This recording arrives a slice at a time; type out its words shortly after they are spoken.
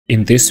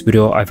In this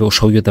video I will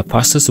show you the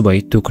fastest way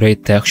to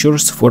create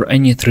textures for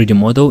any 3D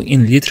model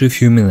in literally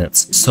few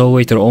minutes, so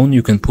later on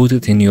you can put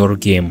it in your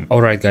game.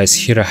 Alright guys,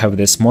 here I have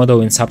this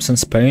model in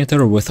Substance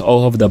Painter with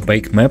all of the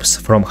baked maps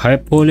from High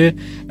Poly,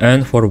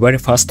 and for very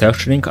fast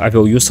texturing I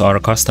will use our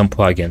custom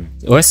plugin.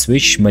 Let's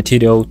switch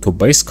material to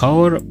base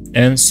color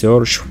and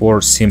search for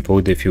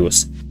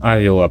SimpleDiffuse. I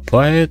will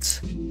apply it.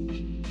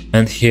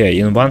 And here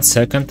in 1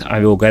 second I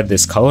will get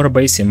this color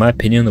base in my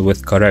opinion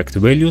with correct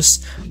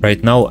values.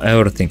 Right now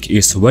everything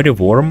is very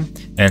warm,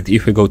 and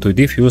if we go to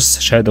diffuse,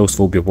 shadows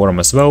will be warm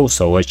as well,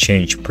 so let's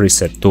change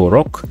preset to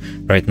rock.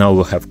 Right now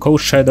we have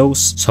cold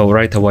shadows, so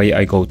right away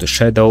I go to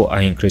shadow,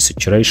 I increase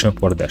saturation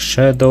for the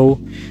shadow,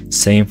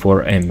 same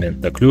for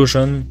ambient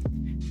occlusion.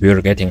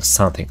 We're getting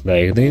something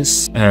like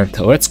this, and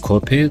let's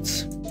copy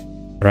it.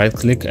 Right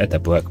click at a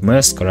black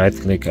mask, right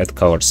click at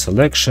color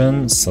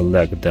selection,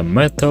 select the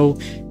metal.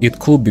 It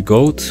could be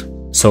gold,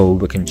 so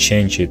we can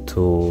change it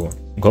to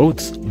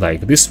gold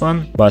like this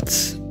one, but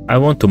I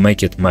want to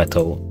make it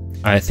metal.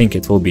 I think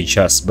it will be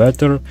just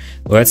better.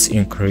 Let's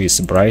increase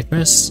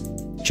brightness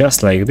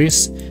just like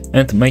this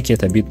and make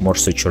it a bit more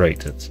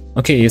saturated.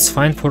 Okay, it's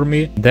fine for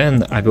me.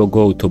 Then I will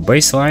go to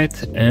base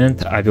light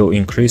and I will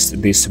increase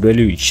this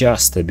value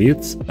just a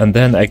bit, and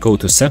then I go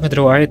to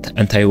secondary light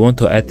and I want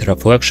to add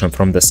reflection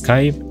from the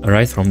sky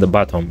right from the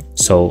bottom,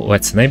 so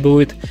let's enable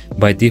it.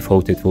 By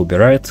default it will be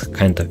red,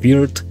 kind of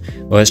weird.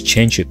 Let's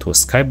change it to a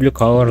sky blue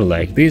color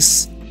like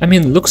this. I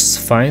mean, looks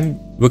fine.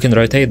 We can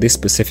rotate this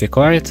specific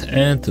light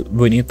and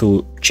we need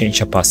to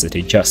change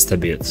opacity just a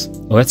bit.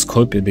 Let's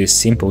copy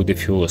this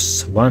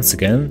SimpleDiffuse once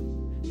again.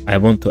 I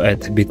want to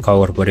add a bit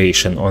color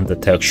variation on the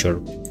texture.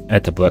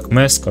 Add a black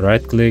mask,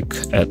 right click,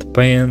 add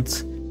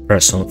paint,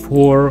 press on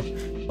 4.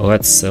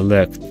 Let's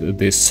select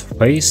this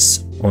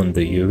face on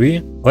the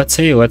UV.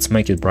 Let's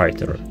make it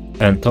brighter.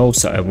 And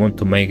also I want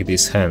to make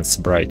these hands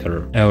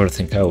brighter.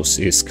 Everything else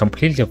is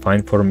completely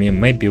fine for me.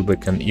 Maybe we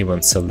can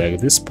even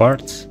select this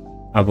part.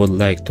 I would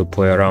like to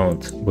play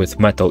around with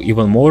metal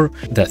even more.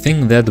 The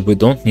thing that we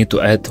don't need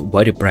to add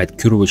very bright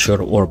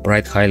curvature or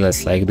bright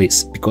highlights like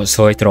this, because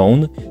later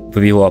on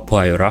we will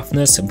apply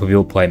roughness, we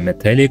will apply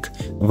metallic,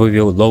 we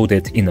will load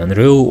it in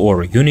Unreal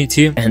or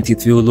Unity, and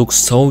it will look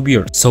so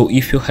weird. So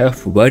if you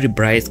have very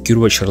bright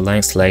curvature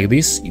lines like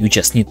this, you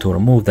just need to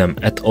remove them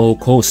at all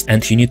costs,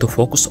 and you need to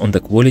focus on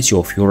the quality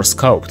of your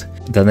sculpt.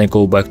 Then I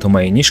go back to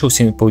my initial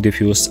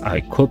SimpleDiffuse,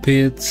 I copy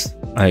it.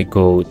 I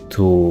go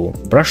to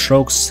brush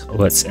strokes,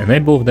 let's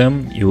enable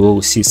them. You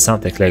will see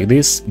something like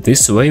this.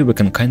 This way we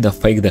can kind of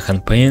fake the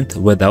hand paint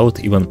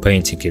without even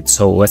painting it.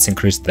 So let's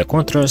increase the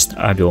contrast.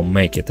 I will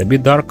make it a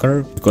bit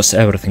darker because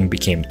everything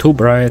became too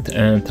bright,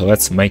 and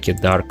let's make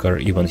it darker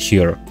even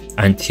here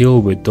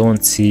until we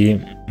don't see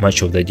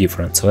much of the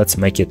difference. Let's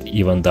make it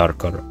even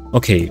darker.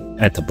 Okay,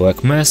 add a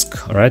black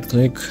mask, right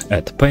click,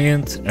 add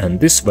paint, and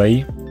this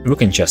way we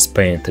can just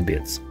paint a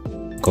bit.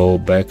 Go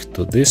back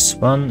to this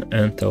one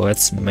and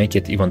let's make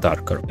it even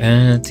darker.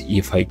 And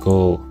if I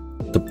go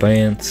to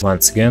paint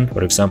once again,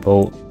 for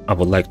example, I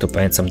would like to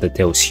paint some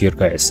details here,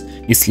 guys.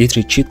 It's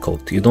literally cheat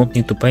code, you don't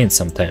need to paint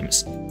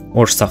sometimes,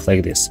 or stuff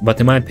like this. But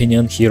in my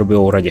opinion, here we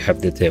already have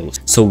details,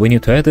 so we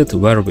need to add it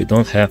where we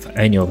don't have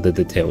any of the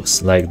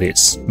details, like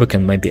this. We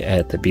can maybe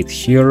add a bit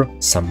here,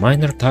 some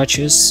minor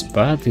touches,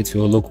 but it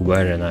will look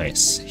very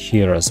nice.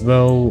 Here as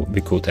well,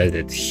 we could add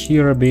it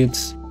here a bit.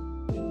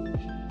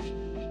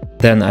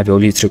 Then I will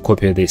literally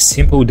copy this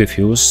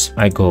SimpleDiffuse,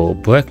 I go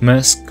black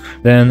mask,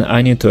 then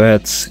I need to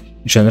add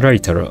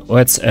generator.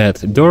 Let's add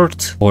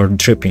dirt or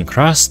dripping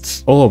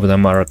crust, all of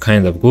them are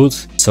kind of good,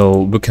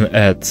 so we can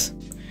add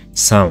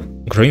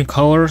some green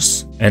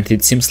colors, and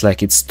it seems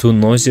like it's too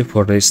noisy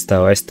for this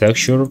stylized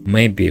texture.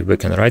 Maybe we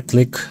can right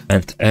click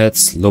and add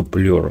slope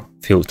blur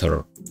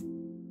filter.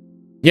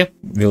 Yep,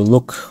 will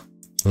look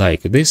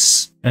like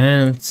this,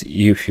 and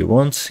if you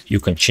want you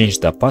can change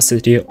the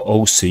opacity.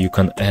 Also you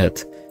can add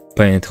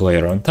paint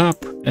layer on top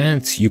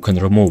and you can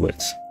remove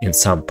it in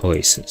some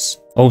places.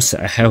 Also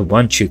I have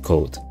one cheat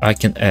code. I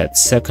can add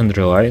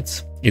secondary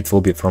light, it will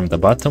be from the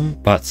bottom,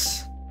 but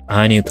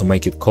I need to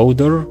make it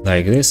colder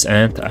like this,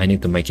 and I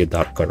need to make it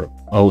darker.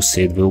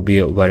 Also it will be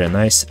a very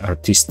nice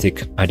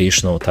artistic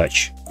additional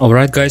touch.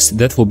 Alright guys,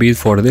 that will be it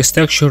for this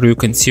texture. You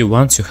can see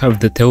once you have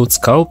detailed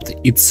sculpt,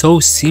 it's so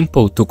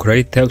simple to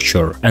create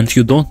texture and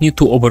you don't need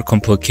to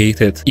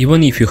overcomplicate it.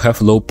 Even if you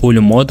have low poly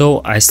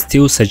model, I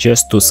still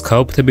suggest to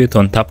sculpt a bit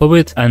on top of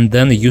it and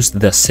then use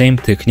the same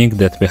technique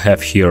that we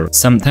have here.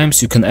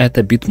 Sometimes you can add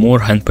a bit more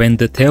hand paint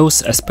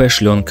details,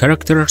 especially on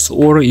characters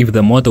or if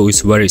the model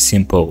is very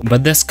simple,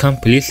 but that's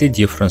completely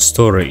different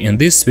story. In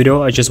this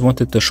video I just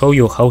wanted to show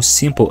you how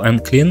simple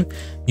and clean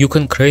you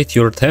can create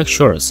your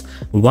textures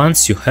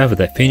once you have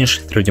the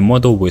finished 3D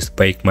model with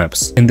baked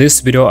maps. In this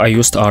video I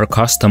used our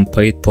custom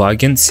paid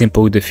plugin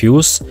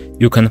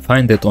SimpleDiffuse. You can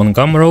find it on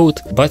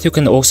Gumroad, but you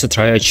can also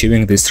try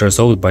achieving this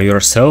result by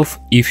yourself.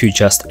 If you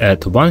just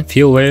add one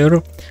fill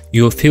layer,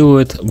 you fill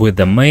it with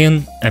the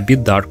main, a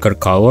bit darker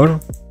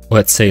color,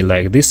 let's say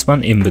like this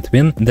one in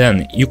between,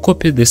 then you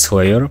copy this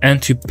layer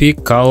and you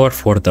pick color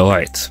for the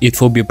light.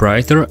 It will be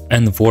brighter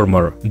and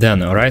warmer.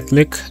 Then right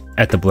click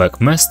at the black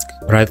mask,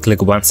 right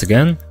click once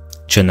again,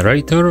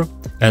 generator,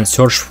 and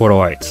search for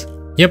light.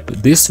 Yep,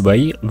 this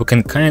way we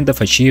can kind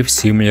of achieve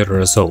similar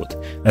result,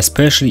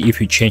 especially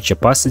if you change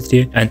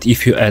opacity and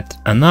if you add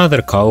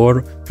another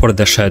color for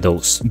the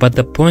shadows. But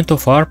the point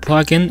of our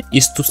plugin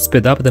is to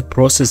speed up the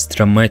process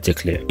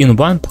dramatically. In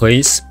one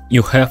place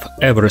you have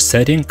every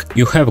setting,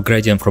 you have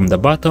gradient from the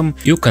bottom,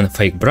 you can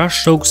fake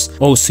brush strokes,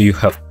 also you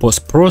have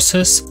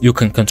post-process, you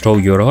can control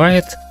your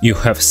light, you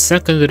have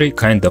secondary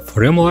kind of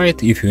rim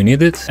light if you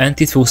need it,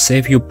 and it will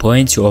save you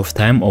plenty of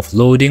time of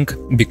loading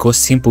because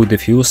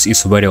SimpleDiffuse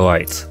is very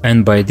light.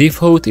 And by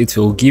default it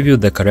will give you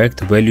the correct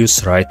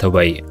values right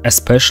away,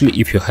 especially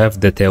if you have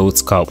detailed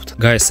sculpt.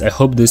 Guys, I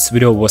hope this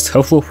video was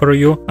helpful for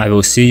you. I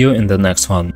will see you in the next one.